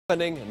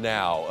Happening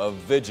now, a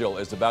vigil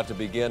is about to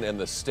begin in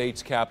the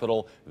state's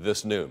capital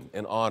this noon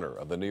in honor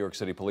of the New York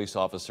City police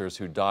officers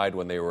who died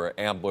when they were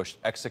ambushed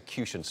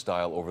execution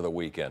style over the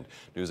weekend.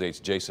 News 8's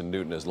Jason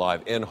Newton is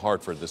live in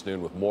Hartford this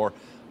noon with more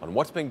on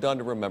what's being done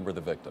to remember the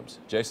victims.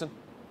 Jason?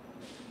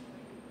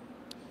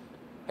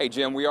 Hey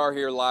Jim, we are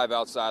here live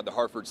outside the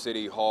Hartford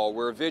City Hall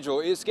where a vigil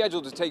is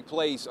scheduled to take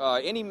place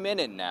any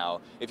minute now.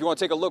 If you want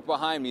to take a look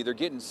behind me, they're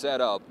getting set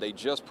up. They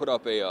just put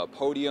up a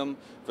podium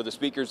for the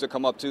speakers to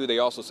come up to. They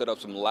also set up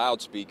some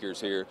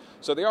loudspeakers here.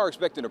 So they are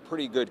expecting a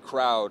pretty good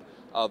crowd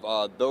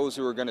of those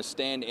who are going to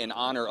stand in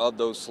honor of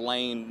those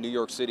slain New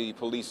York City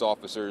police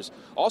officers.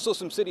 Also,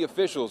 some city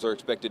officials are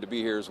expected to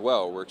be here as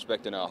well. We're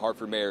expecting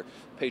Hartford Mayor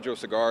Pedro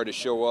Segar to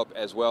show up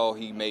as well.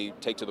 He may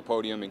take to the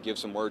podium and give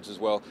some words as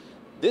well.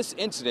 This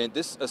incident,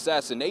 this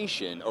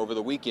assassination over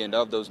the weekend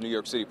of those New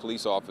York City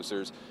police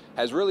officers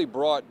has really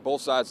brought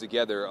both sides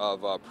together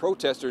of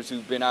protesters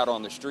who've been out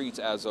on the streets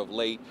as of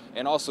late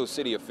and also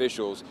city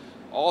officials.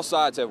 All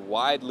sides have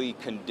widely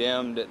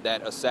condemned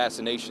that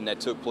assassination that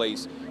took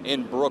place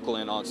in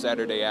Brooklyn on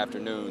Saturday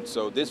afternoon.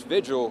 So this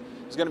vigil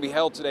is going to be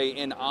held today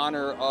in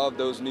honor of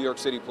those New York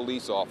City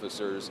police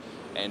officers.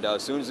 And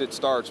as soon as it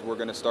starts, we're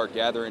going to start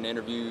gathering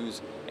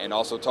interviews and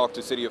also talk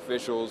to city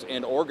officials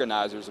and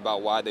organizers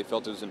about why they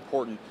felt it was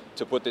important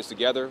to put this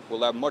together.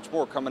 We'll have much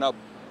more coming up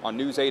on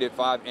News 8 at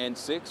 5 and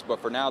 6. But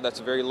for now, that's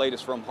the very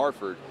latest from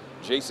Hartford.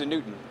 Jason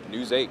Newton,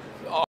 News 8.